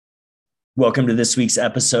Welcome to this week's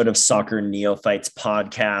episode of Soccer Neophytes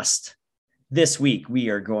Podcast. This week, we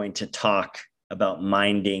are going to talk about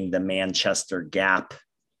minding the Manchester gap.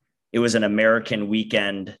 It was an American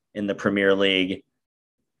weekend in the Premier League.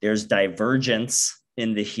 There's divergence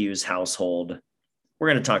in the Hughes household. We're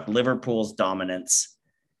going to talk Liverpool's dominance.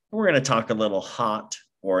 We're going to talk a little hot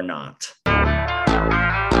or not.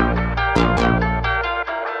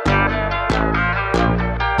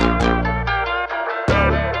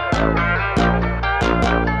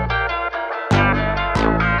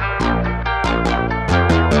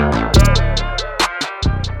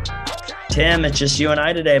 Tim, it's just you and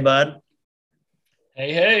I today, bud.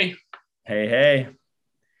 Hey. Hey,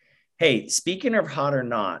 speaking of hot or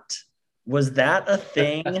not, was that a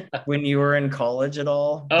thing when you were in college at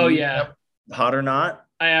all? Oh, yeah. Hot or not?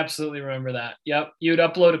 I absolutely remember that. Yep. You would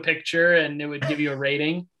upload a picture and it would give you a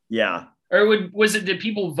rating. Yeah. Or did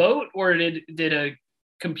people vote or did a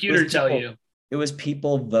computer tell you? It was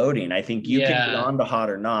people voting. I think you could get on to hot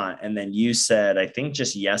or not. And then you said, I think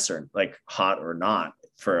just yes or like hot or not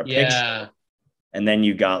for a picture. And then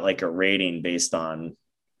you got like a rating based on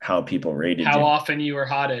how people rated how often you were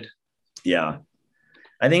hotted. Yeah.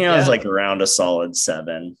 I think I was like around a solid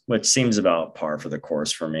 7, which seems about par for the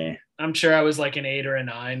course for me. I'm sure I was like an 8 or a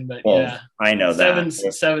 9, but I know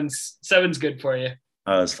seven's good for you.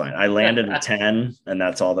 I was fine. I landed a 10 and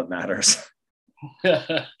that's all that matters.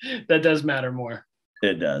 That does matter more.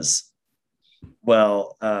 It does.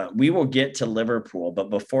 Well, we will get to Liverpool,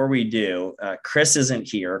 but before we do, Chris isn't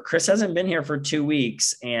here. Chris hasn't been here for 2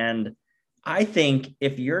 weeks. And I think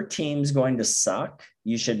if your team's going to suck,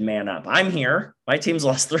 you should man up. I'm here. My team's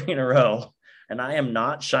lost 3 in a row, and I am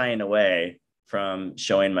not shying away from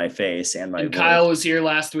showing my face and my voice. Kyle was here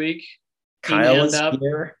last week. Kyle was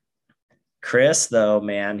here. Chris, though,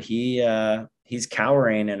 man, he's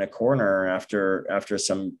cowering in a corner after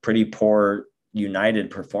some pretty poor United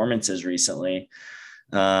performances recently.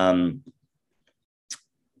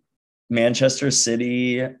 Manchester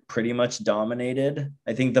City pretty dominated.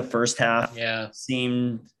 I think the first half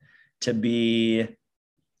seemed to be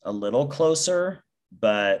a little closer,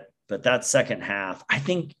 but that second half, I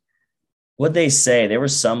think what they say, there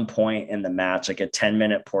was some point in the match, like a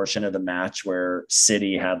 10-minute portion of the match where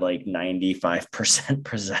City had like 95%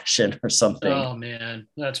 possession or something. Oh man,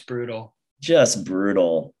 that's brutal. Just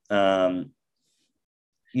brutal. I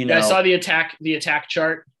saw the attack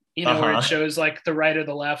chart, where it shows like the right or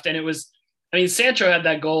the left. And it was, Sancho had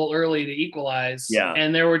that goal early to equalize. Yeah.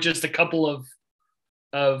 And there were just a couple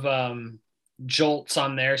of jolts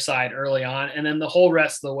on their side early on. And then the whole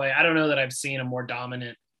rest of the way, I don't know that I've seen a more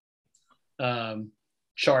dominant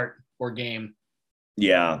chart or game.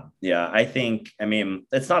 Yeah. I think,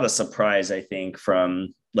 it's not a surprise, I think,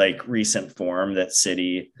 from like recent form that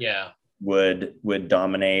City would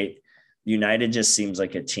dominate. United just seems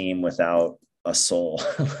like a team without a soul.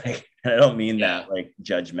 Like, I don't mean that like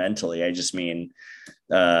judgmentally. I just mean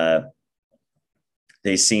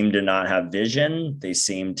they seem to not have vision. They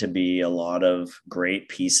seem to be a lot of great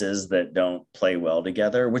pieces that don't play well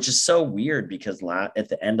together, which is so weird because at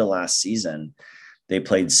the end of last season, they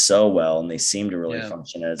played so well and they seem to really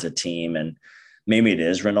function as a team. And maybe it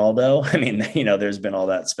is Ronaldo. There's been all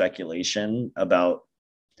that speculation about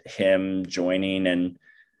him joining and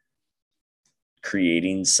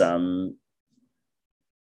creating some,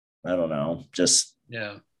 I don't know, just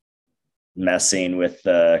messing with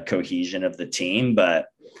the cohesion of the team. But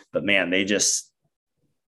man, they're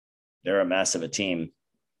a mess of a team.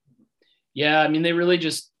 Yeah.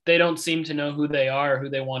 They don't seem to know who they are, who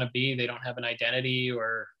they want to be. They don't have an identity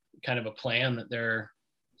or kind of a plan that they're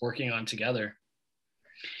working on together.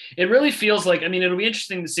 It really feels like, it'll be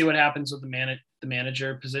interesting to see what happens with the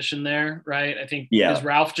manager position there, right? I think is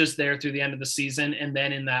Ralph just there through the end of the season and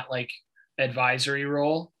then in that like advisory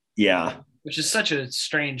role? Yeah. Which is such a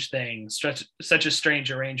strange thing, such a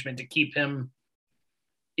strange arrangement to keep him.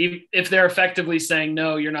 If they're effectively saying,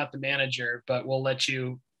 no, you're not the manager, but we'll let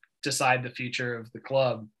you decide the future of the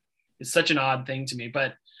club. It's such an odd thing to me.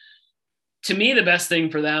 But to me, the best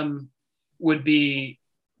thing for them would be,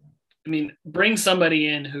 bring somebody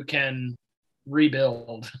in who can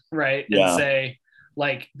rebuild, right? And say,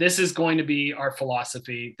 like, this is going to be our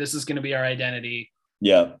philosophy. This is going to be our identity.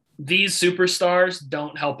 Yeah. These superstars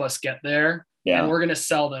don't help us get there. Yeah. And we're going to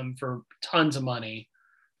sell them for tons of money.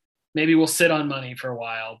 Maybe we'll sit on money for a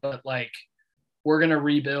while, but like, we're going to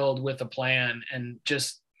rebuild with a plan. And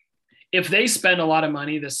just, if they spend a lot of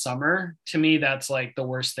money this summer, to me, that's like the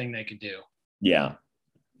worst thing they could do. Yeah.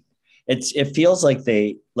 It feels like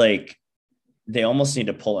they almost need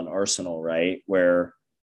to pull an Arsenal, right? Where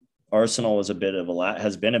Arsenal was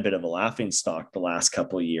has been a bit of a laughing stock the last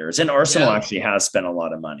couple of years, and Arsenal actually has spent a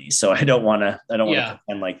lot of money. So I don't want to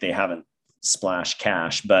pretend like they haven't splashed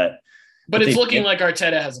cash, but it's looking like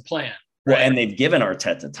Arteta has a plan. Right? Well, and they've given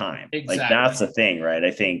Arteta time. Exactly. Like that's the thing, right?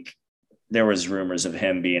 I think there was rumors of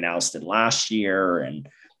him being ousted last year,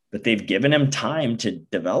 but they've given him time to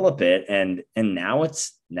develop it, and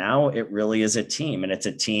now it really is a team, and it's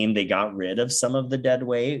a team. They got rid of some of the dead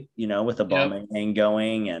weight, with Aubameyang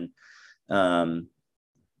going, and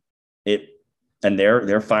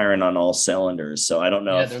they're firing on all cylinders. So I don't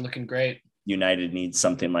know. Yeah, they're looking great. United needs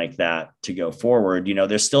something like that to go forward.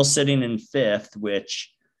 They're still sitting in fifth,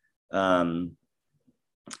 which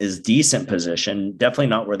is decent position. Definitely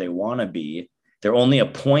not where they want to be. They're only a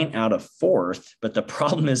point out of fourth, but the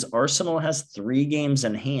problem is Arsenal has 3 games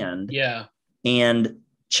in hand. Yeah. And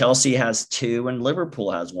Chelsea has 2 and Liverpool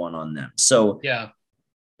has 1 on them. So yeah.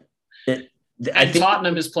 I think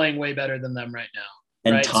Tottenham is playing way better than them right now.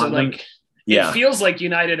 And right? Tottenham, it feels like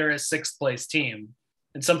United are a 6th place team,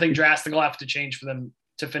 and something drastic will have to change for them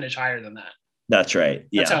to finish higher than that. That's right.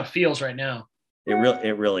 Yeah. That's how it feels right now.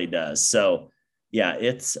 It really does. So yeah,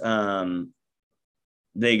 it's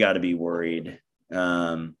they got to be worried.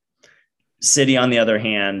 City, on the other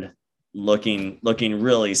hand, looking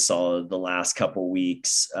really solid the last couple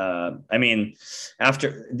weeks.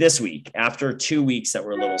 After this week, after 2 weeks that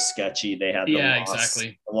were a little sketchy, they had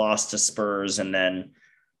the loss to Spurs, and then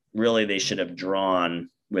really they should have drawn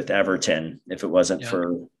with Everton if it wasn't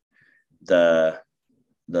for the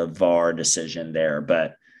VAR decision there.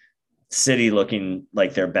 But City looking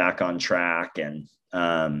like they're back on track, and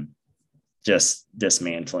just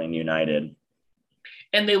dismantling United.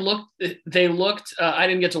 And they looked, I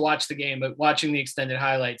didn't get to watch the game, but watching the extended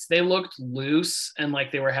highlights, they looked loose and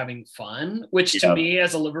like they were having fun, which to me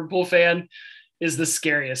as a Liverpool fan is the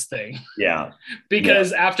scariest thing. Yeah.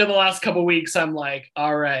 Because after the last couple of weeks, I'm like,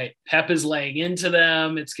 all right, Pep is laying into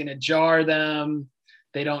them. It's going to jar them.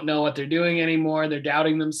 They don't know what they're doing anymore. They're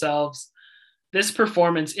doubting themselves. This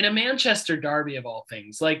performance in a Manchester derby of all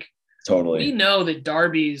things, like totally, we know that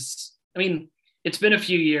derbies, it's been a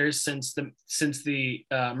few years since the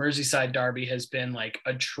Merseyside derby has been like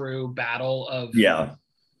a true battle of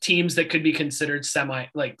teams that could be considered semi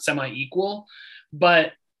equal.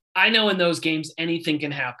 But I know in those games, anything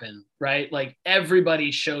can happen, right? Like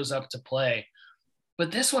everybody shows up to play,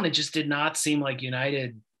 but this one, it just did not seem like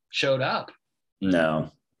United showed up.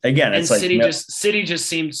 No, again, it's City just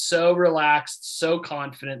seemed so relaxed, so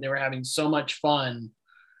confident. They were having so much fun.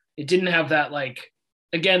 It didn't have that, like,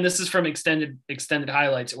 again, this is from extended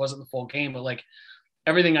highlights. It wasn't the full game, but like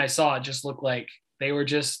everything I saw, it just looked like they were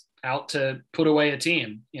just out to put away a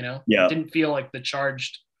team, Yeah. It didn't feel like the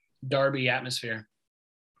charged derby atmosphere.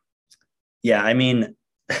 Yeah.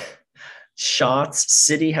 Shots,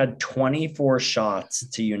 City had 24 shots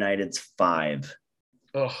to United's 5.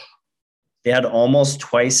 Ugh. They had almost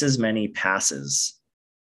twice as many passes.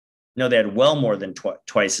 No, they had well more than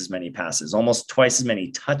twice as many passes, almost twice as many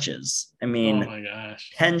touches. Oh my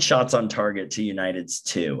gosh. 10 shots on target to United's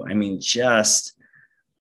 2. Just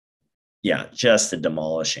a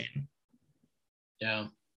demolishing. Yeah.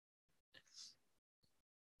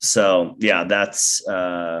 So yeah, that's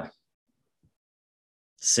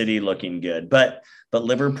City looking good, but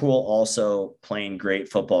Liverpool also playing great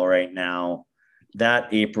football right now.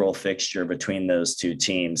 That April fixture between those two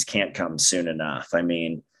teams can't come soon enough.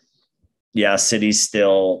 City's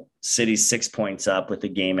 6 points up with the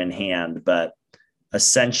game in hand, but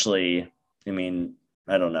essentially, I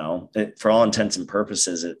don't know. For all intents and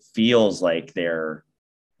purposes, it feels like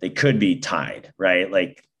they could be tied, right?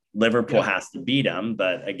 Like Liverpool has to beat them,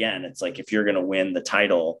 but again, it's like if you're going to win the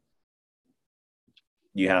title,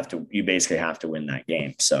 you basically have to win that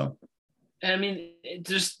game. So,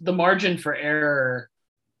 just the margin for error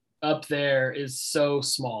up there is so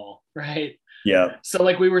small, right? Yeah. So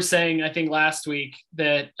like we were saying, I think last week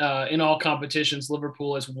that in all competitions,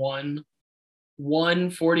 Liverpool has won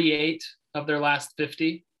 148 of their last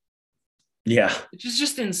 50. Yeah. Which is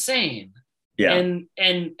just insane. Yeah. And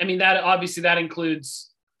that obviously that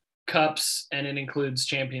includes cups and it includes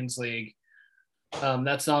Champions League.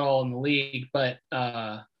 That's not all in the league, but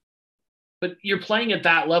you're playing at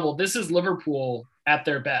that level. This is Liverpool at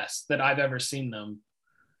their best that I've ever seen them.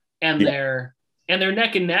 And they're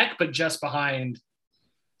neck and neck, but just behind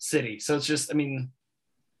City. So it's just,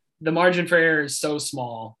 the margin for error is so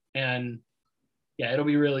small, and it'll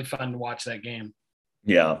be really fun to watch that game.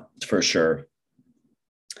 Yeah, for sure.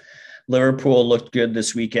 Liverpool looked good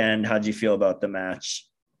this weekend. How'd you feel about the match?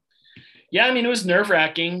 Yeah, it was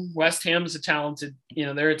nerve-wracking. West Ham is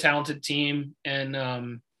they're a talented team.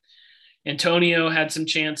 And, Antonio had some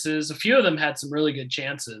chances. A few of them had some really good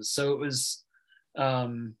chances. So it was,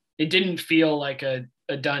 it didn't feel like a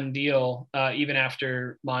done deal, even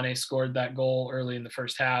after Mane scored that goal early in the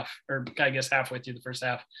first half, or I guess halfway through the first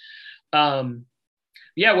half.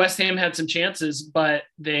 Yeah, West Ham had some chances, but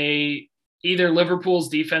either Liverpool's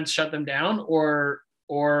defense shut them down, or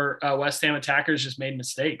West Ham attackers just made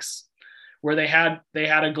mistakes where they had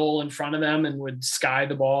a goal in front of them and would sky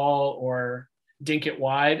the ball or dink it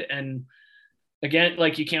wide. And again,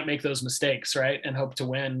 like, you can't make those mistakes, right, and hope to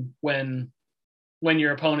win when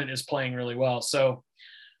your opponent is playing really well. So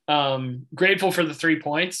grateful for the 3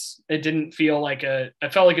 points. It didn't feel like I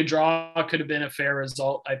felt like a draw could have been a fair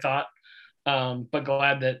result, I thought. But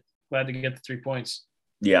glad to get the 3 points.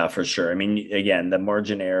 Yeah, for sure. I mean, again, the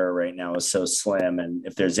margin error right now is so slim, and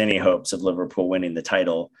if there's any hopes of Liverpool winning the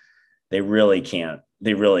title, they really can't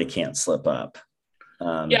slip up.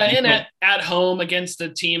 And at home against a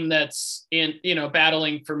team that's in,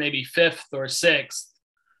 battling for maybe 5th or 6th.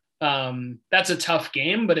 That's a tough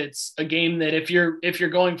game, but it's a game that if you're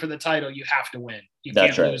going for the title, you have to win. You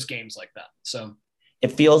can't lose games like that. So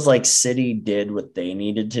it feels like City did what they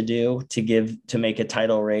needed to do to make a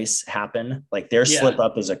title race happen. Like their slip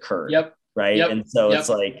up has occurred. Yep. Right. Yep. And so it's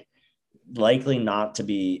like likely not to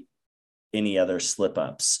be any other slip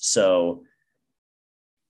ups. So,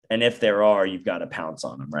 and if there are, you've got to pounce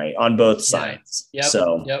on them, right? On both sides. Yep.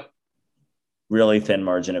 So really thin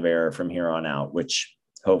margin of error from here on out, which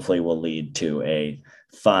hopefully will lead to a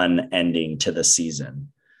fun ending to the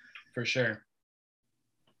season. For sure.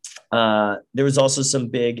 There was also some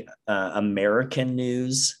big American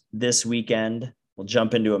news this weekend. We'll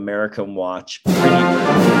jump into American Watch.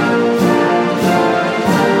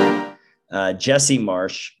 Jesse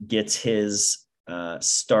Marsch gets his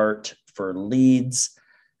start for Leeds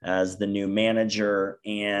as the new manager.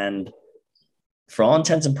 And for all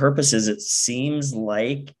intents and purposes, it seems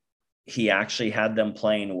like he actually had them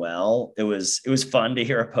playing well. It was fun to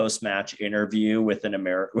hear a post-match interview with an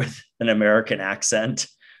American accent.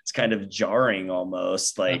 It's kind of jarring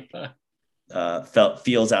almost, like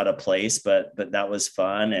feels out of place, but that was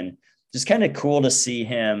fun and just kind of cool to see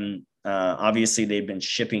him. Obviously they've been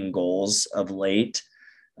shipping goals of late.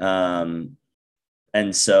 And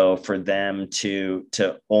so for them to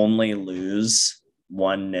only lose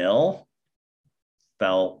 1-0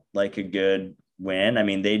 felt like a good win. I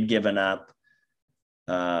mean, they'd given up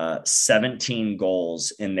 17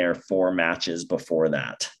 goals in their 4 matches before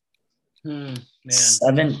that.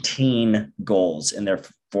 17 goals in their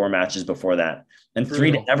 4 matches before that, and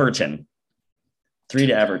Brutal. 3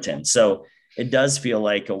 to Everton. So it does feel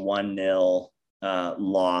like a 1-0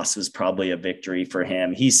 loss was probably a victory for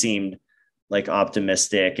him. He seemed like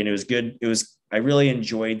optimistic, and it was good. I really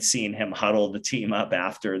enjoyed seeing him huddle the team up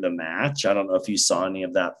after the match. I don't know if you saw any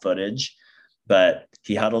of that footage, but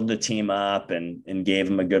he huddled the team up and gave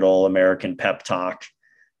him a good old American pep talk.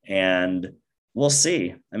 And we'll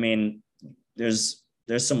see. I mean, there's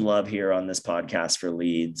some love here on this podcast for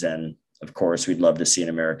Leeds. And of course, we'd love to see an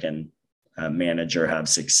American manager have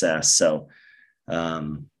success. So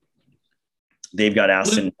they've got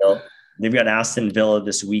Aston Villa. They've got Aston Villa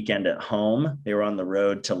this weekend at home. They were on the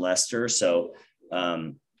road to Leicester. So,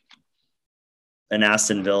 and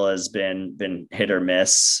Aston Villa has been hit or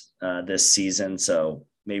miss this season. So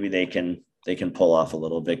maybe they can pull off a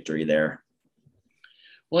little victory there.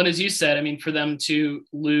 Well, and as you said, I mean, for them to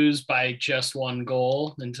lose by just 1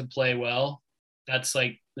 goal and to play well, it's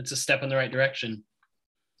a step in the right direction.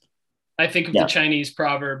 I think of the Chinese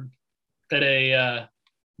proverb that a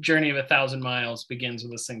journey of 1,000 miles begins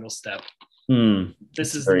with a single step.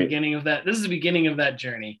 This is the beginning of that. This is the beginning of that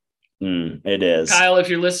journey. It is. Kyle, if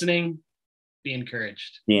you're listening, be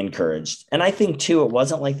encouraged. Be encouraged. And I think too, it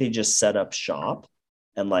wasn't like they just set up shop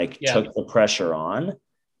and took the pressure on,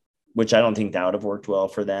 which I don't think that would have worked well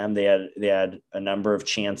for them. They had a number of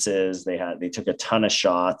chances. They took a ton of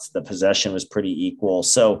shots. The possession was pretty equal.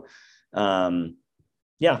 So, I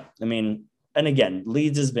mean, and again,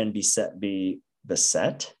 Leeds has been beset.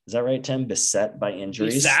 Is that right, Tim? Beset by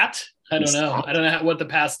injuries. Beset? I don't know what the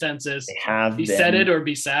past tense is. They have besetted or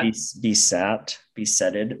besat?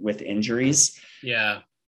 Besetted with injuries. Yeah.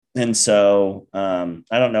 And so I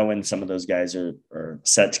don't know when some of those guys are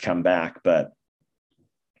set to come back, but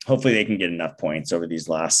hopefully they can get enough points over these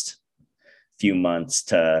last few months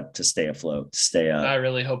to stay afloat, to stay up. I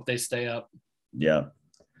really hope they stay up. Yeah.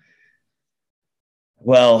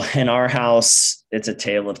 Well, in our house, it's a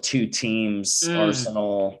tale of 2 teams.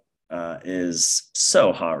 Arsenal is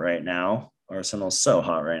so hot right now. Arsenal's so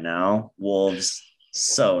hot right now. Wolves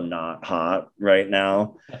so not hot right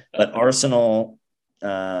now. But Arsenal,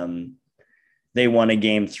 They won a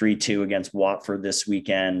game 3-2 against Watford this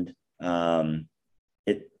weekend.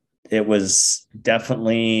 It was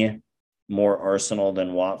definitely more Arsenal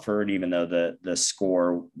than Watford, even though the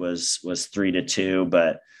score was 3-2.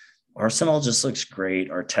 But Arsenal just looks great.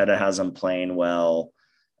 Arteta has them playing well.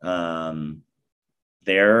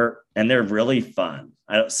 They're really fun.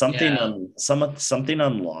 Something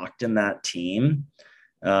unlocked in that team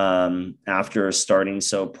after starting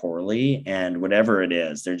so poorly, and whatever it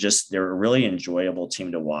is, they're a really enjoyable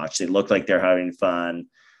team to watch. They look like they're having fun.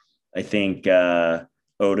 I think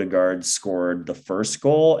Odegaard scored the first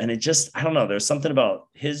goal, and I don't know. There's something about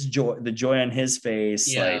his joy, the joy on his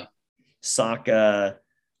face, like Saka,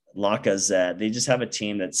 Lacazette. They just have a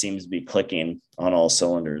team that seems to be clicking on all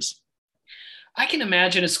cylinders. I can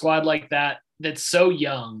imagine a squad like that that's so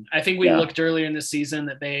young. I think we looked earlier in the season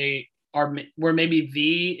that they were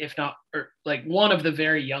maybe if not, or like one of the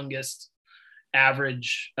very youngest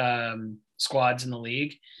average squads in the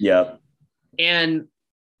league. Yep. And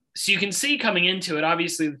so you can see coming into it,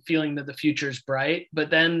 obviously the feeling that the future is bright, but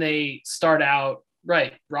then they start out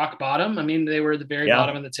rock bottom. I mean, they were at the very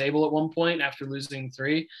bottom of the table at one point after losing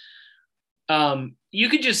 3. You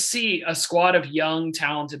could just see a squad of young,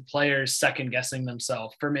 talented players second guessing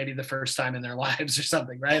themselves for maybe the first time in their lives or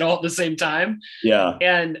something, right? All at the same time. Yeah.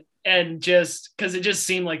 And just because it just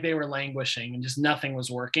seemed like they were languishing and just nothing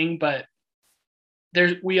was working, but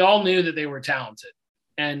we all knew that they were talented.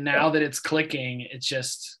 And now that it's clicking, it's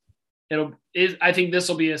just, I think this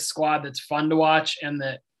will be a squad that's fun to watch, and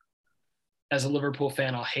that as a Liverpool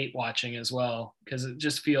fan, I'll hate watching as well, because it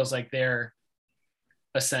just feels like they're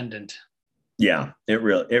ascendant. Yeah, it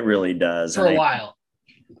really does. For a while.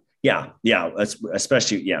 Yeah.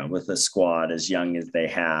 Especially, with a squad as young as they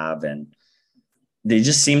have. And they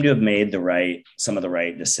just seem to have made some of the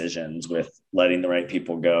right decisions with letting the right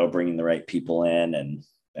people go, bringing the right people in,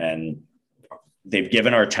 and they've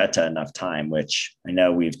given Arteta enough time, which I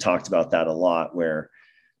know we've talked about that a lot, where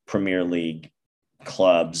Premier League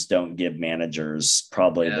clubs don't give managers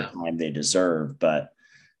probably the time they deserve, but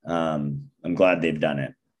I'm glad they've done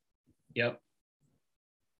it. Yep.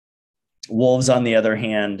 Wolves, on the other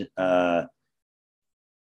hand, have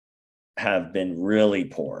been really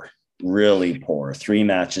poor. 3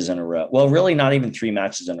 matches in a row. Well, really not even 3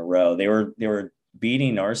 matches in a row. They were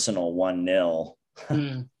beating Arsenal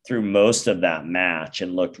 1-0 through most of that match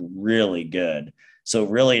and looked really good. So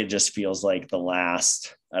really it just feels like the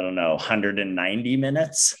last, 190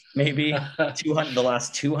 minutes, maybe 200, the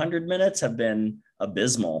last 200 minutes have been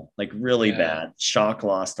abysmal, like really bad. Shock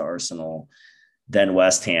loss to Arsenal. Then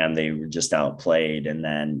West Ham, they were just outplayed. And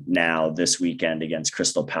then now this weekend against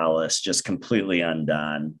Crystal Palace, just completely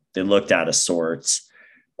undone. They looked out of sorts.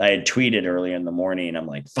 I had tweeted earlier in the morning, I'm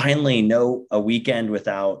like, finally, a weekend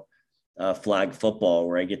without flag football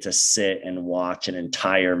where I get to sit and watch an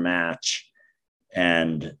entire match.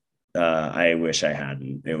 And I wish I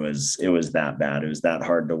hadn't. It was that bad. It was that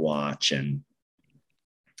hard to watch. And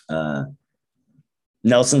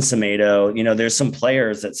Nelson Semedo, there's some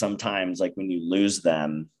players that sometimes, like when you lose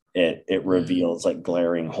them, it reveals like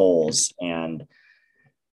glaring holes. And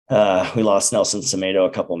we lost Nelson Semedo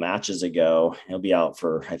a couple matches ago. He'll be out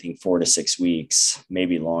for, I think, 4 to 6 weeks,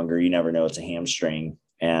 maybe longer. You never know. It's a hamstring.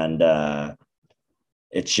 And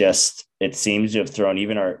it seems to have thrown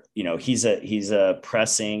even he's a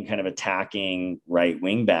pressing, kind of attacking right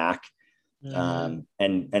wing back.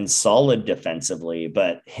 And solid defensively,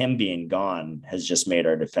 but him being gone has just made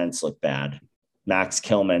our defense look bad. Max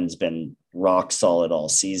Kilman's been rock solid all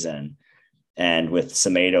season, and with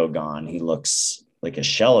Semedo gone, he looks like a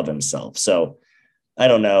shell of himself. So I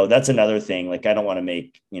don't know. That's another thing. Like, I don't want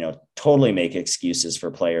to totally make excuses for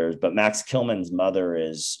players, but Max Kilman's mother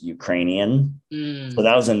is Ukrainian. So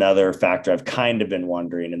that was another factor I've kind of been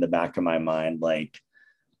wondering in the back of my mind, like,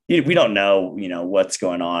 we don't know, what's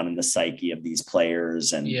going on in the psyche of these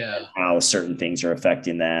players and how certain things are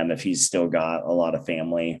affecting them, if he's still got a lot of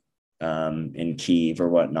family in Kyiv or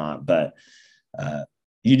whatnot. But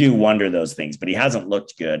you do wonder those things, but he hasn't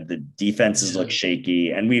looked good. The defenses look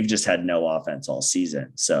shaky, and we've just had no offense all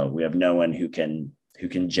season. So we have no one who can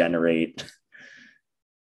generate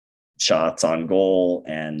shots on goal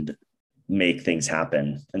and make things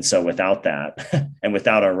happen. And so without that and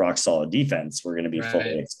without our rock solid defense, we're going to be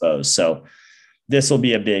fully exposed. So this will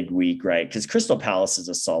be a big week, right? Because Crystal Palace is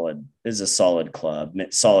a solid club,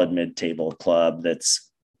 solid mid-table club that's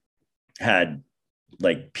had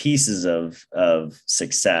like pieces of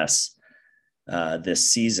success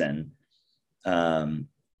this season. And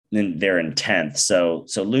they're in 10th. So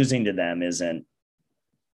losing to them isn't,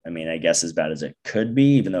 I guess as bad as it could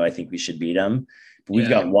be, even though I think we should beat them. But we've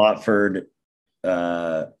got Watford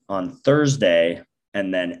on Thursday,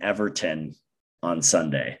 and then Everton on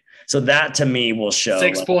Sunday. So that to me will show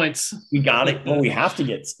 6 points. We got it. Well, we have to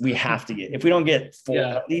get, if we don't get four,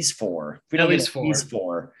 Yeah. at least four, if we don't get at least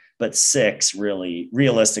four, but 6 really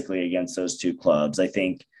realistically against those two clubs, I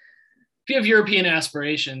think. If you have European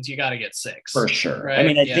aspirations, you got to get 6 for sure. Right? I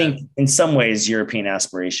mean, I think in some ways European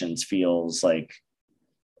aspirations feels like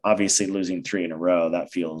obviously losing 3 in a row,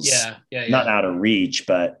 that feels not out of reach,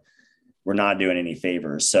 but we're not doing any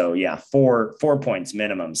favors. So yeah, 4 points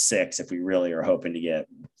minimum, 6 if we really are hoping to get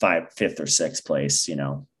 5th or 6th place,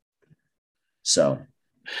 So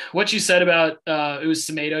what you said about it was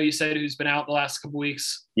Semedo, you said, who's been out the last couple of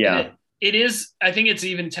weeks. Yeah. It is, I think it's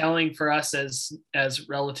even telling for us as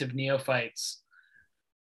relative neophytes.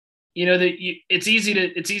 It's easy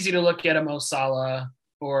to look at a Mo Salah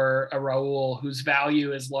or a Raul whose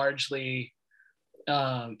value is largely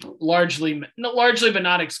but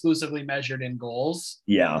not exclusively measured in goals.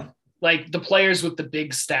 Yeah. Like the players with the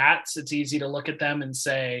big stats, it's easy to look at them and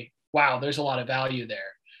say, wow, there's a lot of value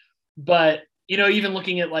there. But, even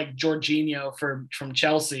looking at like Jorginho from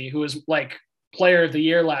Chelsea, who was like player of the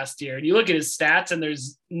year last year, and you look at his stats and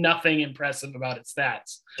there's nothing impressive about his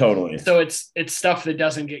stats. Totally. So it's stuff that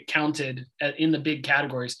doesn't get counted in the big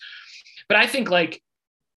categories. But I think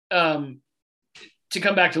to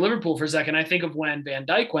come back to Liverpool for a second, I think of when Van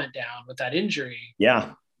Dijk went down with that injury.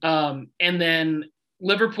 Yeah. And then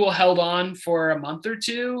Liverpool held on for a month or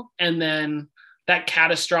two, and then that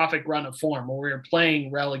catastrophic run of form where we were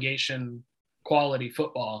playing relegation quality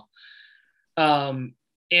football.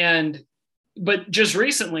 But just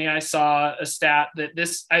recently I saw a stat that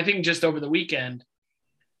I think just over the weekend,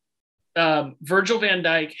 Virgil van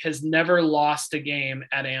Dijk has never lost a game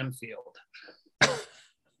at Anfield.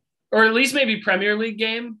 Or at least maybe Premier League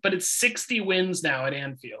game, but it's 60 wins now at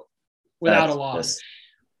Anfield without a loss.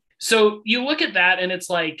 So you look at that and it's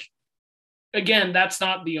like, again, that's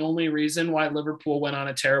not the only reason why Liverpool went on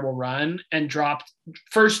a terrible run and dropped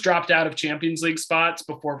out of Champions League spots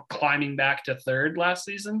before climbing back to 3rd last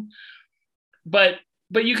season. But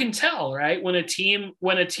you can tell, right? When a team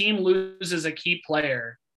loses a key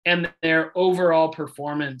player and their overall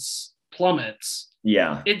performance plummets,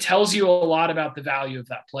 yeah, it tells you a lot about the value of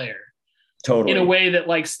that player. Totally. In a way that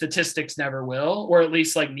like statistics never will, or at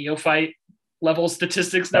least like neophyte level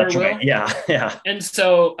statistics never will. Right. Yeah. Yeah. And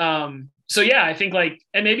so yeah, I think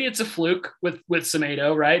and maybe it's a fluke with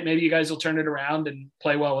Semedo, right? Maybe you guys will turn it around and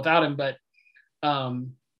play well without him, but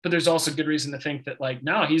there's also good reason to think that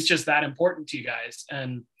no, he's just that important to you guys.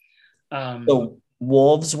 And so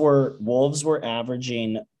Wolves were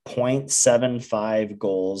averaging 0.75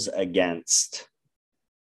 goals against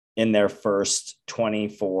in their first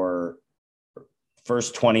 24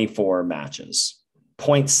 matches.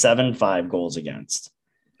 0.75 goals against.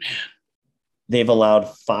 They've allowed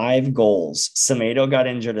 5 goals. Semedo got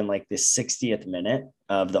injured in the 60th minute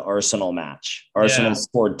of the Arsenal match. Arsenal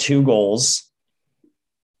scored 2 goals.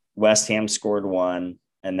 West Ham scored 1,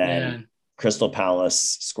 and then Crystal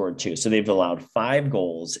Palace scored 2. So they've allowed 5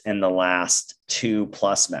 goals in the last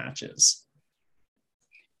 2+ matches.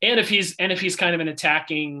 And if he's kind of an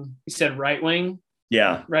attacking, he said right wing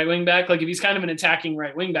back. If he's kind of an attacking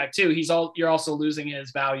right wing back too, you're also losing his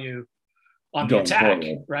value on the attack,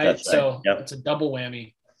 right? That's so right. It's a double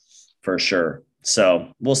whammy for sure.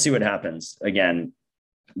 So we'll see what happens. Again,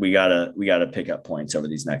 we gotta pick up points over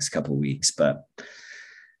these next couple of weeks, but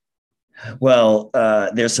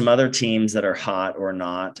there's some other teams that are hot or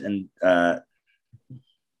not, and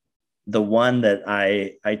the one that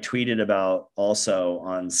I tweeted about also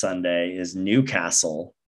on Sunday is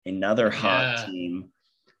Newcastle, another hot team.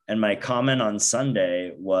 And my comment on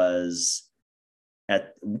Sunday was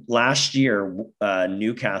at last year,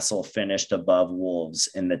 Newcastle finished above Wolves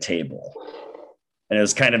in the table. And it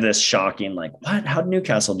was kind of this shocking, what? How did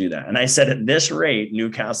Newcastle do that? And I said, at this rate,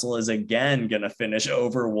 Newcastle is again going to finish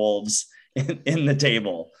over Wolves in the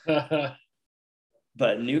table.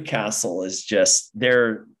 But Newcastle is just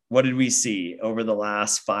what did we see over the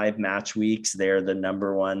last 5 match weeks? They're the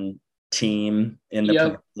number 1 team in the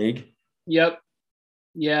Premier League. Yep.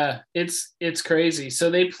 Yeah, it's crazy. So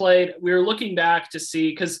we were looking back to see,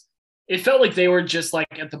 because it felt like they were just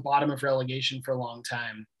at the bottom of relegation for a long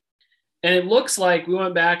time. And it looks like we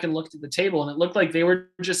went back and looked at the table, and it looked like they were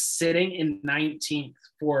just sitting in 19th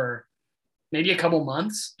for maybe a couple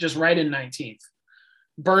months, just right in 19th.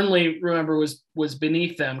 Burnley, remember, was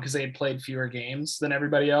beneath them because they had played fewer games than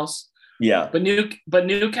everybody else. Yeah. But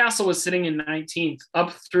Newcastle was sitting in 19th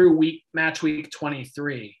up through match week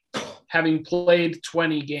 23. Having played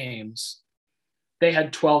 20 games, they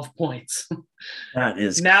had 12 points. That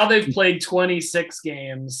is now they've played 26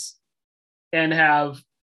 games and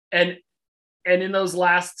and in those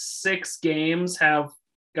last 6 games have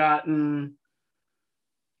gotten,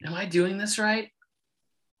 am I doing this right?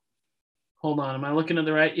 Hold on. Am I looking at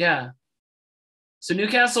the right? Yeah. So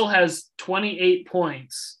Newcastle has 28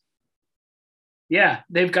 points. Yeah.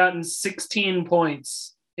 They've gotten 16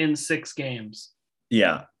 points in 6 games.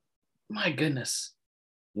 Yeah. My goodness.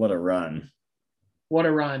 What a run. What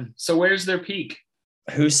a run. So where's their peak?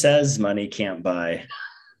 Who says money can't buy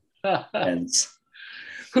ends?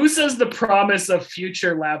 Who says the promise of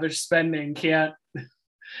future lavish spending can't? Yeah.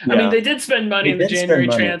 I mean, they did spend money in the January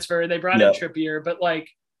transfer. They brought in Trippier, but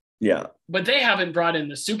but they haven't brought in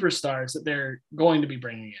the superstars that they're going to be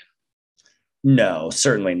bringing in. No,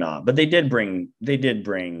 certainly not. But they did bring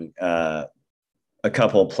a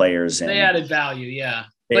couple of players in. They added value, yeah.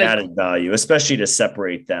 They added value, especially to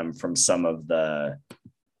separate them from some of the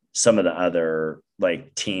other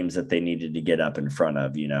like teams that they needed to get up in front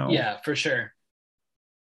of, Yeah, for sure.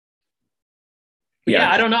 Yeah,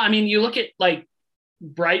 I don't know. I mean, you look at like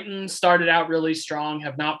Brighton started out really strong,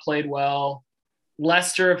 have not played well.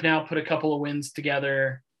 Leicester have now put a couple of wins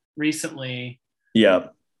together recently. Yeah.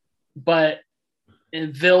 But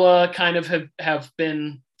Villa kind of have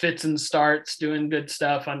been fits and starts doing good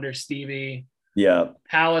stuff under Stevie. Yeah.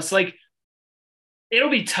 Palace, like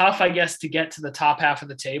it'll be tough, I guess, to get to the top half of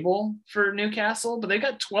the table for Newcastle, but they've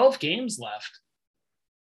got 12 games left.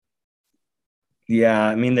 Yeah,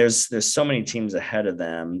 I mean, there's so many teams ahead of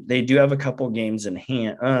them. They do have a couple games in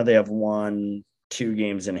hand. They have 1-2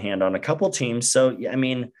 games in hand on a couple teams. So, yeah, I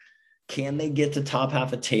mean, can they get to top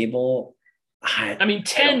half a table? I mean,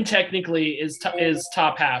 10 technically is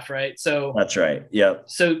top half, right? So that's right. Yep.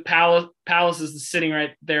 So Palace is sitting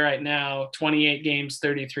right there right now, 28 games,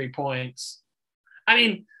 33 points. I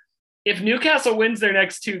mean, if Newcastle wins their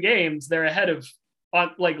next 2 games, they're ahead of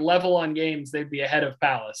level on games. They'd be ahead of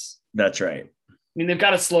Palace. That's right. I mean, they've got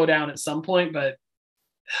to slow down at some point, but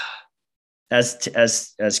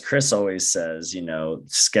as Chris always says,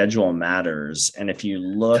 schedule matters. And if you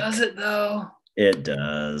look, does it though? It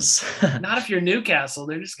does. Not if you're Newcastle.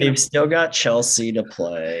 They've still got Chelsea to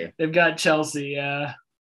play. They've got Chelsea, yeah.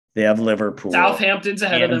 They have Liverpool. Southampton's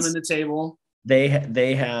ahead of them in the table. They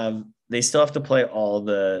still have to play all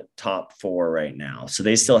the top 4 right now. So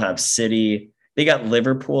they still have City. They got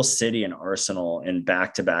Liverpool, City, and Arsenal in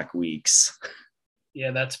back-to-back weeks.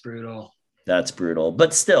 Yeah, that's brutal. That's brutal.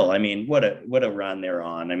 But still, I mean, what a run they're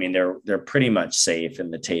on. I mean, they're pretty much safe in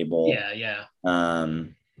the table. Yeah.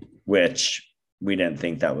 Which we didn't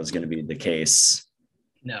think that was going to be the case.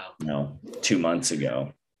 No, 2 months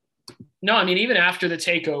ago. No, I mean, even after the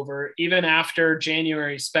takeover, even after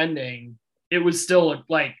January spending, it was still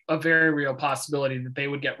like a very real possibility that they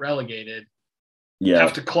would get relegated. Yeah.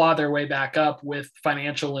 Have to claw their way back up with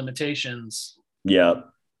financial limitations. Yeah.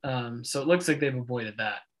 So it looks like they've avoided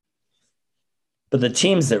that. But the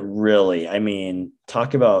teams that really, I mean,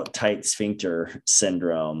 talk about tight sphincter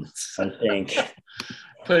syndrome, I think.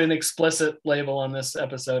 Put an explicit label on this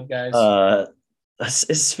episode, guys.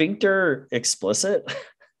 Is sphincter explicit?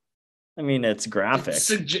 I mean, it's graphic.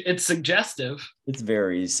 It's suggestive. It's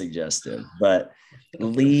very suggestive. But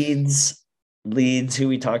Leeds, who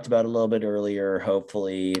we talked about a little bit earlier,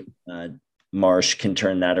 hopefully Marsh can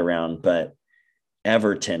turn that around. But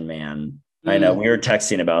Everton, man, I know we were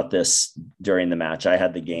texting about this during the match. I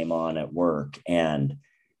had the game on at work, and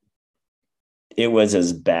it was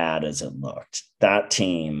as bad as it looked. That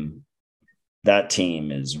team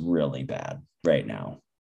is really bad right now.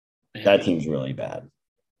 Man. That team's really bad.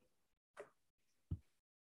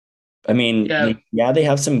 I mean, yeah, they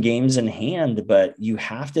have some games in hand, but you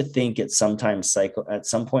have to think at some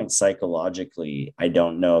point psychologically, I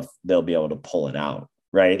don't know if they'll be able to pull it out,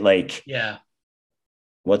 right? Like, yeah.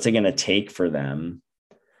 What's it going to take for them?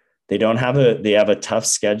 They have a tough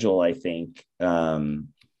schedule, I think, ahead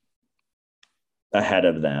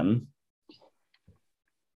of them.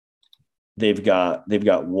 They've got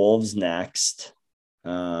Wolves next,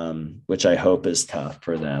 which I hope is tough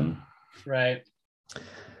for them. Right.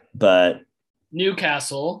 But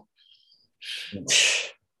Newcastle.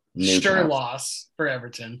 Sure loss for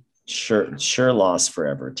Everton. Sure loss for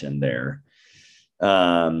Everton there.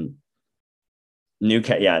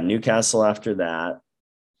 Newcastle after that.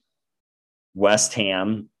 West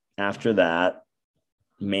Ham after that.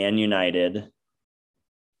 Man United.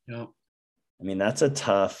 Yep. I mean, that's a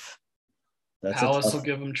tough. Palace will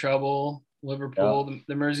give them trouble. Liverpool,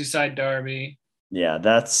 the Merseyside derby. Yeah,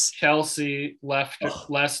 that's Chelsea,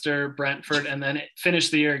 Leicester, Brentford, and then finish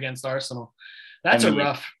the year against Arsenal. That's a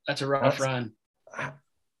rough run.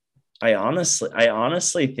 I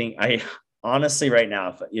honestly think right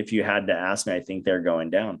now, if you had to ask me, I think they're going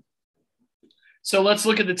down. So let's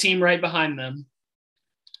look at the team right behind them.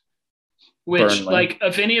 Which, Burnley. like,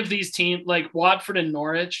 if any of these teams, like Watford and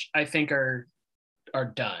Norwich, I think are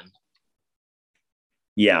done.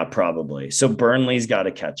 Yeah, probably. So Burnley's got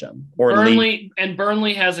to catch them. Or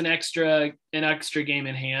Burnley has an extra game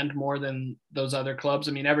in hand, more than those other clubs.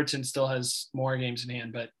 I mean, Everton still has more games in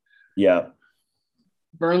hand, but yeah,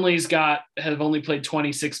 Burnley's have only played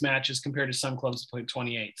 26 matches compared to some clubs that played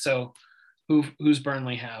 28. So who's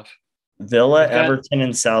Burnley have? Villa, Everton,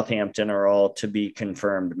 and Southampton are all to be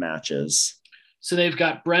confirmed matches. So they've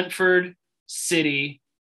got Brentford, City,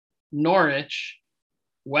 Norwich,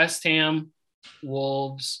 West Ham,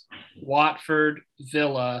 Wolves, Watford,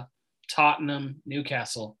 Villa, Tottenham,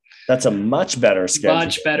 Newcastle. That's a much better schedule.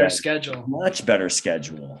 Much better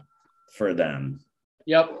schedule for them.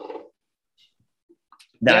 Yep.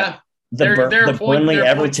 The Burnley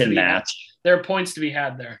Everton match. There are points to be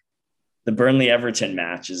had there. The Burnley Everton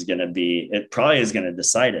match is going to be, it probably is going to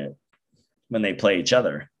decide it when they play each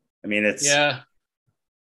other. I mean, it's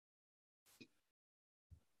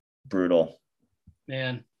brutal.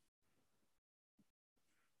 Man.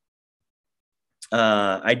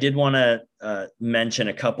 I did want to mention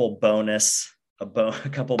a couple bonus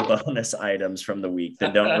items from the week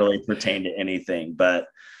that don't really pertain to anything, but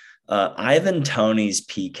Ivan Toney's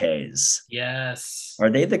PKs. Yes.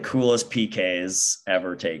 Are they the coolest PKs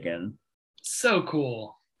ever taken? So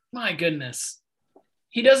cool. My goodness.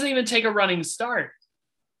 He doesn't even take a running start.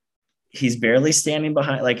 He's barely standing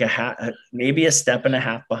behind, like maybe a step and a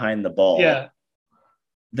half behind the ball. Yeah.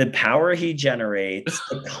 The power he generates,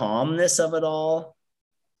 the calmness of it all.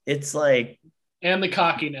 It's like. And the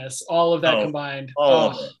cockiness, all of that combined.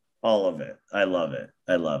 All of it. I love it.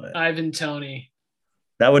 Ivan Toney.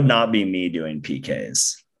 That would not be me doing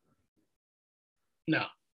PKs. No.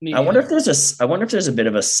 I wonder if there's a bit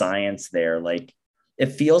of a science there. Like, it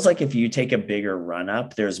feels like if you take a bigger run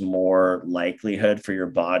up, there's more likelihood for your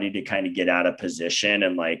body to kind of get out of position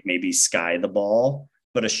and like maybe sky the ball.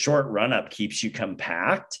 But a short run up keeps you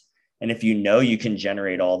compact. And if you know you can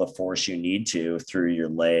generate all the force you need to through your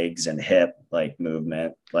legs and hip like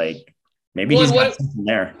movement, like maybe he's got something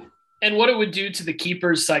there. And what it would do to the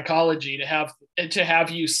keeper's psychology to have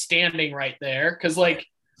you standing right there. Cause like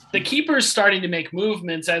the keeper's starting to make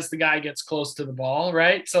movements as the guy gets close to the ball.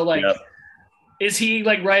 Right. So like, Is he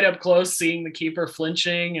like right up close seeing the keeper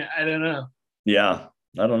flinching? I don't know. Yeah.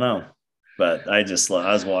 I don't know. But I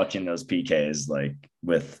was watching those PKs like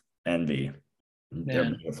with envy. They're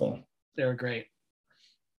beautiful. They were great.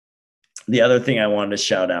 The other thing I wanted to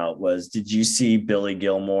shout out was, did you see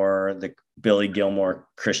the Billy Gilmore,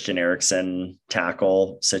 Christian Eriksen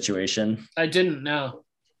tackle situation? I didn't know.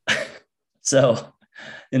 So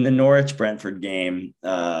in the Norwich Brentford game,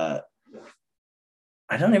 I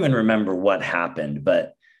don't even remember what happened,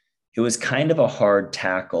 but it was kind of a hard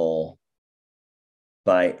tackle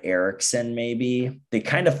by Eriksen. Maybe they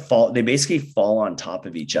basically fall on top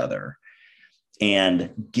of each other.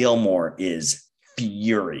 And Gilmore is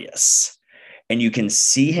furious. And you can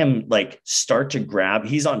see him like start to grab,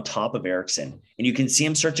 he's on top of Eriksen. And you can see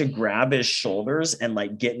him start to grab his shoulders and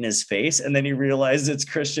like get in his face. And then he realizes it's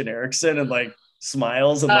Christian Eriksen and like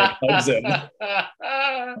smiles and like hugs him.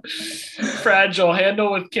 Fragile,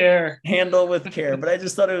 handle with care. But I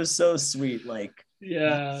just thought it was so sweet. Like,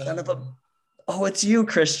 son of a, it's you,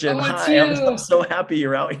 Christian. Hi, I'm so happy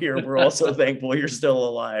you're out here. We're also thankful you're still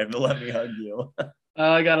alive. Let me hug you.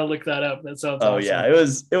 I gotta look that up. That sounds awesome. Yeah,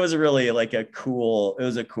 it was really like a cool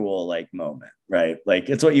like moment, right? Like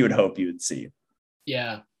it's what you would hope you would see.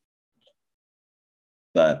 Yeah.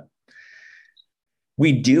 But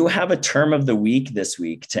we do have a term of the week this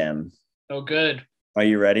week, Tim. Oh, good. Are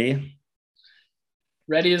you ready?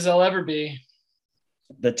 Ready as I'll ever be.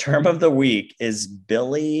 The term of the week is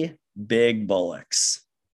Billy Big Bullocks.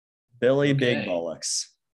 Big Bullocks.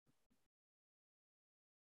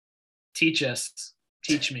 Teach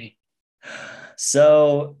me.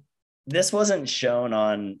 So this wasn't shown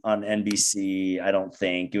on NBC, I don't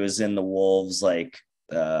think. It was in the Wolves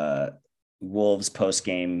Wolves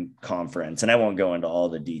post-game conference, and I won't go into all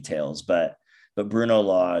the details, but Bruno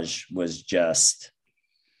Lage was just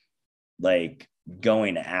like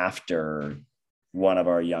going after one of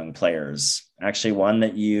our young players, actually one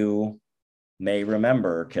that you may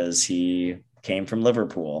remember because he came from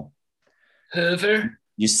Liverpool. Hoover?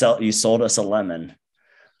 You sold us a lemon,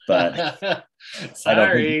 but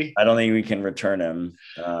sorry. I don't think we can return him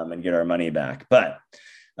and get our money back. But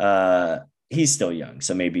he's still young,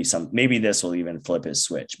 so maybe this will even flip his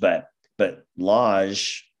switch. But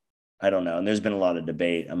Lage, I don't know. And there's been a lot of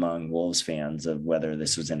debate among Wolves fans of whether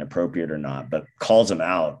this was inappropriate or not, but calls him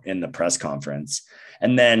out in the press conference.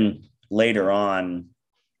 And then later on,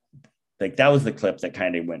 like that was the clip that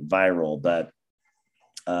kind of went viral, but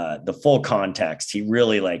the full context, he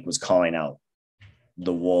really like was calling out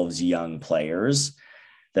the Wolves young players,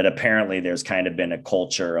 that apparently there's kind of been a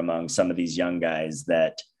culture among some of these young guys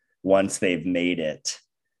that once they've made it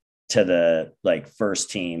to the like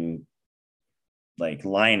first team like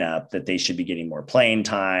lineup, that they should be getting more playing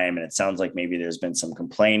time. And it sounds like maybe there's been some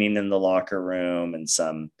complaining in the locker room and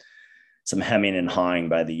some hemming and hawing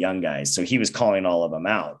by the young guys. So he was calling all of them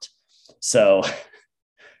out. So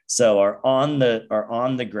our on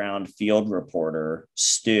the ground field reporter,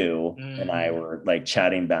 Stu, and I were like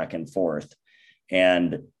chatting back and forth.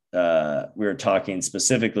 And we were talking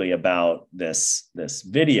specifically about this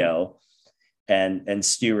video. And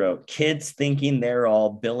Stu wrote, "Kids thinking they're all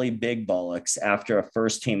Billy Big Bollocks after a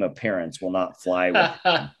first team appearance will not fly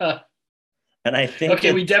with." And I think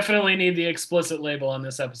okay, we definitely need the explicit label on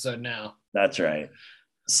this episode now. That's right.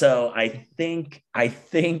 So I think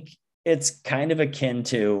it's kind of akin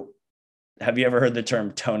to, have you ever heard the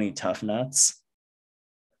term Tony Tough Nuts?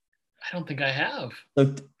 I don't think I have.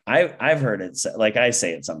 So I've heard it, like I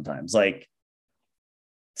say it sometimes, like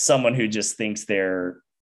someone who just thinks they're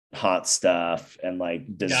hot stuff and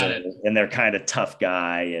like deserve, and they're kind of tough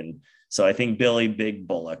guy. And so I think Billy Big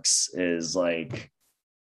Bullocks is like,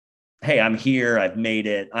 hey, I'm here, I've made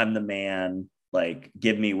it, I'm the man, like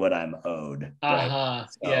give me what I'm owed. Right?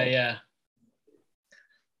 So, yeah.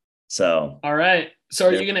 So all right. So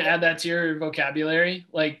are you going to add that to your vocabulary?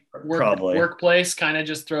 Like workplace, kind of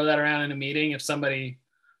just throw that around in a meeting if somebody.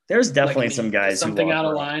 There's definitely some guys something out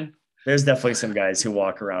of line. There's definitely some guys who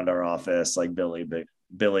walk around our office like Billy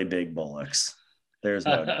Big Bullocks. There's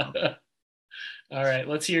no doubt. All right,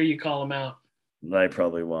 let's hear you call them out. I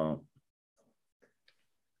probably won't.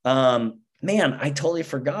 Man, I totally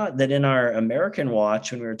forgot that in our American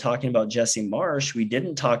Watch, when we were talking about Jesse Marsch, we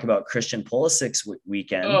didn't talk about Christian Pulisic's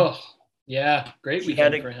weekend. Oh, yeah, great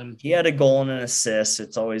weekend for him. He had a goal and an assist.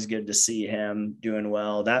 It's always good to see him doing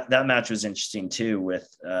well. That match was interesting too. With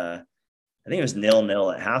I think it was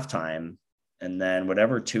 0-0 at halftime, and then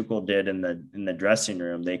whatever Tuchel did in the dressing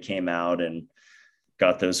room, they came out and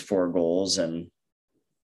got those 4 goals. And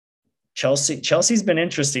Chelsea's been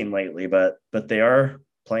interesting lately, but they are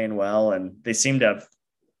playing well, and they seem to have.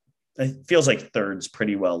 It feels like third's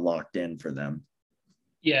pretty well locked in for them.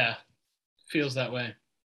 Yeah, feels that way.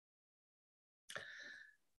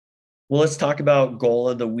 Well, let's talk about goal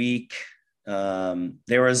of the week.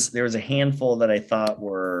 There was a handful that I thought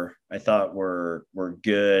were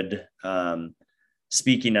good.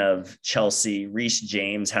 Speaking of Chelsea, Reece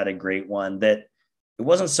James had a great one that it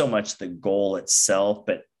wasn't so much the goal itself,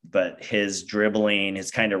 but his dribbling,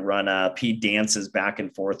 his kind of run up. He dances back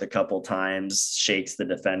and forth a couple times, shakes the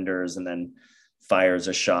defenders, and then fires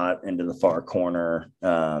a shot into the far corner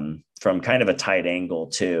from kind of a tight angle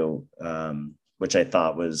too, which I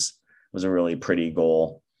thought was a really pretty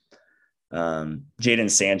goal. Jadon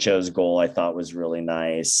Sancho's goal I thought was really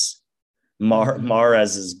nice.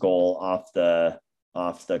 Mahrez's goal off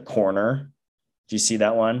the corner. Do you see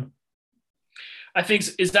that one? I think,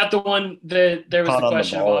 is that the one that there was the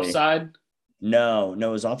question of offside? No, it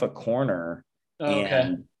was off a corner. Oh, okay.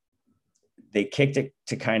 And they kicked it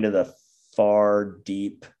to kind of the far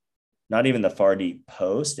deep, not even the far deep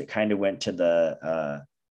post. It kind of went to the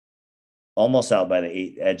almost out by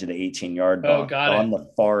the edge of the 18-yard box on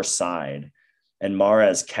the far side. And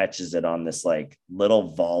Mahrez catches it on this like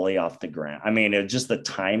little volley off the ground. I mean, just the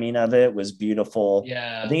timing of it was beautiful.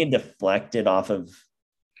 Yeah. I think it deflected off of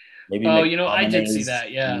maybe. I did see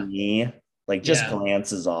that. Yeah. Knee, like just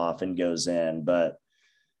glances off and goes in, but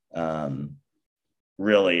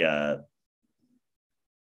really a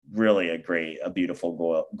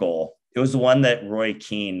beautiful goal. It was the one that Roy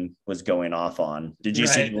Keane was going off on. Did you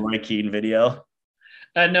see the Roy Keane video?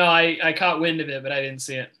 No, I caught wind of it, but I didn't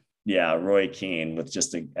see it. Yeah, Roy Keane with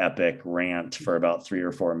just an epic rant for about 3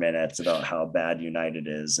 or 4 minutes about how bad United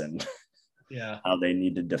is and how they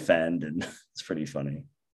need to defend. And it's pretty funny.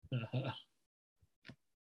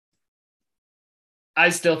 I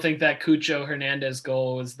still think that Cucho Hernandez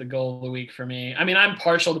goal was the goal of the week for me. I mean, I'm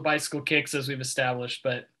partial to bicycle kicks, as we've established,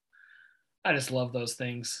 but I just love those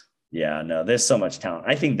things. Yeah, no, there's so much talent.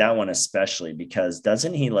 I think that one especially because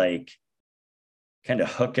doesn't he like kind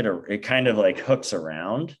of hook it? It kind of like hooks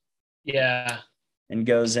around. Yeah. And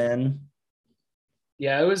goes in.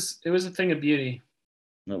 Yeah, it was a thing of beauty.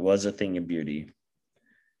 It was a thing of beauty.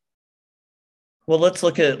 Well, let's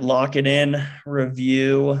look at lock it in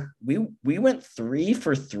review. We went 3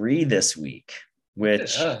 for 3 this week,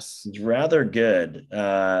 which is rather good.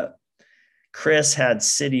 Chris had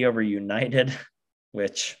City over United,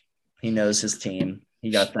 which he knows his team. He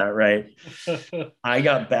got that right. I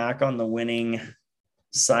got back on the winning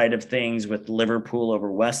side of things with Liverpool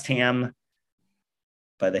over West Ham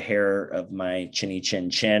by the hair of my chinny chin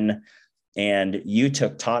chin. And you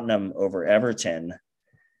took Tottenham over Everton,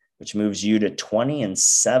 which moves you to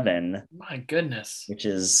 20-7. My goodness. Which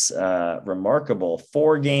is remarkable.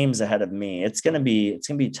 4 games ahead of me. It's gonna be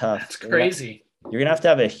tough. That's crazy. You're gonna have to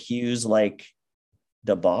have a Hughes like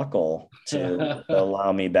debacle to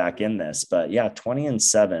allow me back in this. But yeah,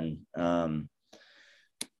 20-7.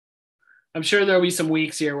 I'm sure there'll be some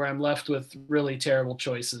weeks here where I'm left with really terrible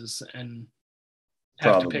choices and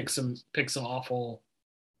have to pick some awful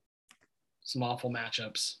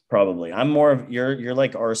matchups. Probably. I'm more of you're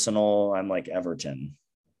like Arsenal. I'm like Everton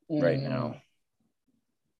right now.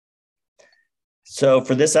 So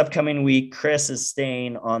for this upcoming week, Chris is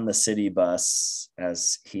staying on the City bus,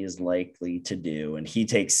 as he is likely to do, and he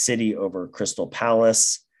takes City over Crystal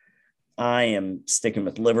Palace. I am sticking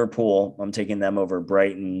with Liverpool. I'm taking them over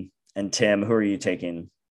Brighton. And Tim, who are you taking?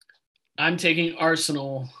 I'm taking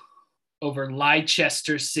Arsenal over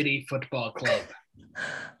Leicester City Football Club.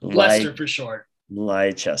 Leicester for short.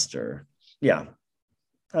 Leicester. Yeah.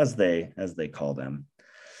 As they call them.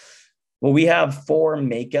 Well, we have 4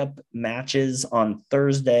 makeup matches on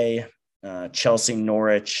Thursday. Chelsea,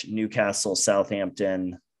 Norwich, Newcastle,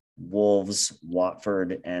 Southampton, Wolves,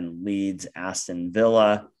 Watford, and Leeds, Aston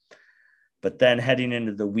Villa. But then heading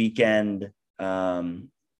into the weekend,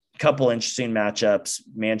 couple interesting matchups.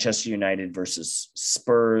 Manchester United versus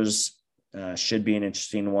Spurs should be an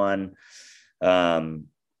interesting one. I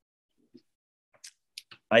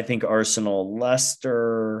think Arsenal,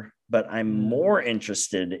 Leicester, but I'm more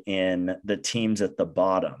interested in the teams at the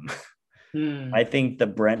bottom. I think the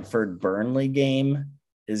Brentford Burnley game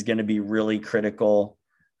is going to be really critical.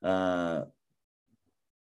 You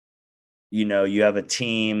have a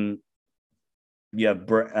team, you have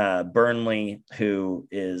Burnley, who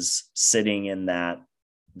is sitting in that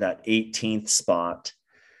 18th spot,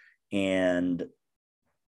 and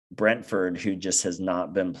Brentford, who just has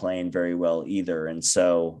not been playing very well either. And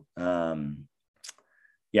so,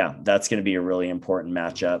 that's going to be a really important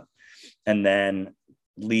matchup. And then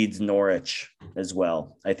Leeds Norwich as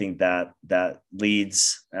well. I think that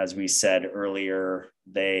Leeds, as we said earlier,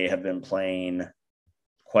 they have been playing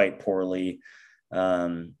quite poorly.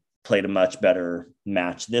 Played a much better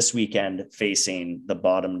match this weekend facing the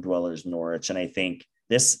bottom dwellers Norwich. And I think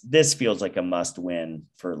this feels like a must win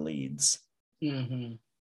for Leeds. Mm-hmm.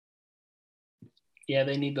 Yeah,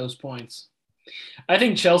 they need those points. I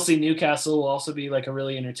think Chelsea Newcastle will also be like a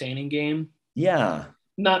really entertaining game. Yeah.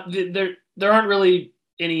 There aren't really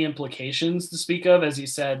any implications to speak of, as you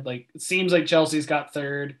said. Like, it seems like Chelsea's got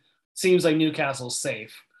third. Seems like Newcastle's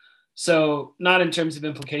safe. So not in terms of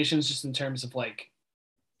implications, just in terms of like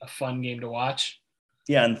a fun game to watch.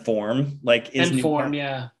 Yeah, and form. Like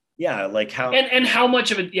yeah. Yeah, like how and how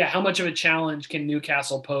much of a challenge can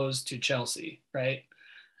Newcastle pose to Chelsea, right?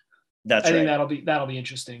 I think that'll be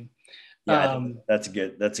interesting. Yeah, that's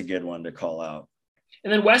a good one to call out.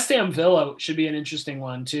 And then West Ham Villa should be an interesting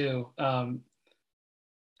one too.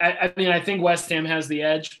 I think West Ham has the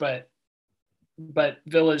edge, but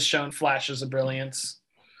Villa's shown flashes of brilliance.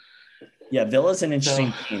 Yeah, Villa's an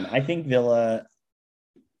interesting team. I think Villa,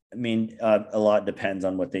 a lot depends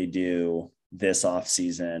on what they do this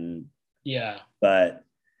offseason. Yeah. But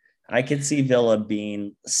I could see Villa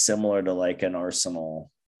being similar to like an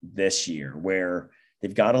Arsenal this year, where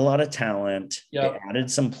they've got a lot of talent. Yep. They added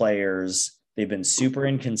some players. They've been super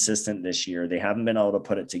inconsistent this year. They haven't been able to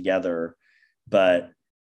put it together, but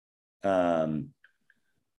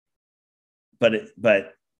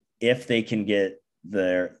if they can get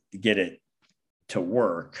it to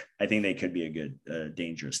work, I think they could be a good,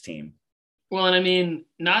 dangerous team. Well, and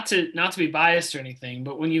not to be biased or anything,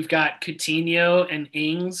 but when you've got Coutinho and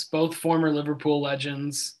Ings, both former Liverpool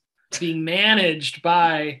legends, being managed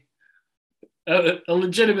by a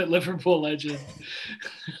legitimate Liverpool legend,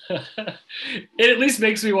 it at least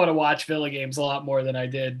makes me want to watch Villa games a lot more than I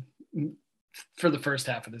did for the first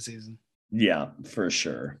half of the season. Yeah, for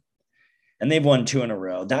sure. And they've won 2 in a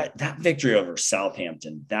row. That victory over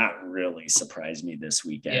Southampton, that really surprised me this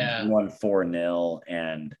weekend. Yeah. They won 4-0,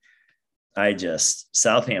 and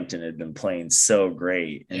Southampton had been playing so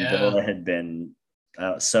great, and Villa had been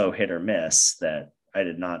so hit or miss that I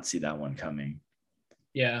did not see that one coming.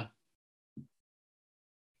 Yeah.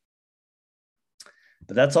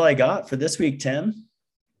 But that's all I got for this week, Tim.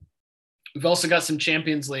 We've also got some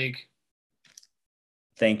Champions League.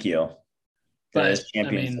 Thank you. There is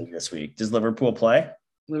Champions League this week. Does Liverpool play?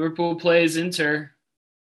 Liverpool plays Inter.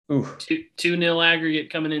 Ooh. 2-0 aggregate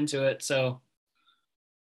coming into it. So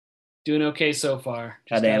Doing okay so far.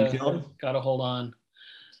 At Anfield? Gotta hold on.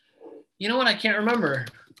 You know what? I can't remember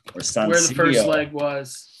Or San where the first Siro? leg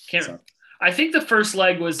was. I think the first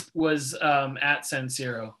leg was at San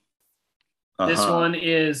Siro. This one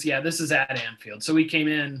is, this is at Anfield. So we came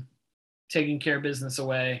in taking care of business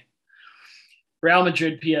away. Real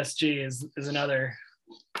Madrid PSG is another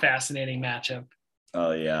fascinating matchup.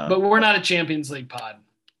 Oh yeah. But we're not a Champions League pod.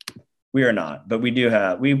 We are not, but we do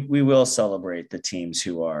have we will celebrate the teams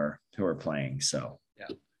who are playing. So yeah.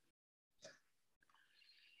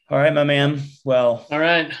 All right, my man. Well, all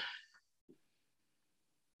right.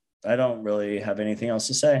 I don't really have anything else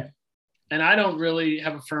to say. And I don't really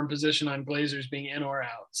have a firm position on Glazers being in or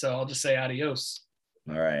out. So I'll just say adios.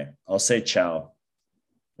 All right. I'll say ciao.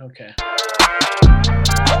 Okay.